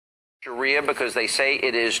Sharia because they say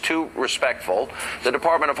it is too respectful. The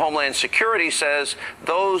Department of Homeland Security says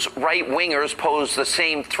those right-wingers pose the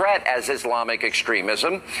same threat as Islamic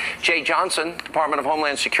extremism. Jay Johnson, Department of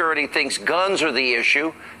Homeland Security, thinks guns are the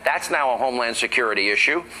issue. That's now a Homeland Security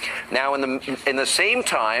issue. Now, in the same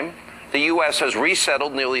time, the U.S. has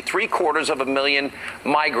resettled nearly 750,000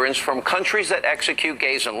 migrants from countries that execute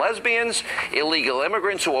gays and lesbians. Illegal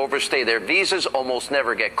immigrants who overstay their visas almost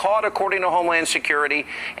never get caught, according to Homeland Security.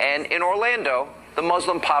 And in Orlando, the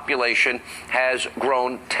Muslim population has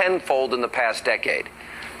grown tenfold in the past decade.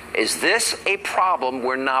 Is this a problem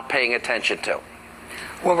we're not paying attention to?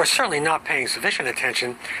 Well, we're certainly not paying sufficient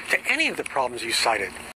attention to any of the problems you cited.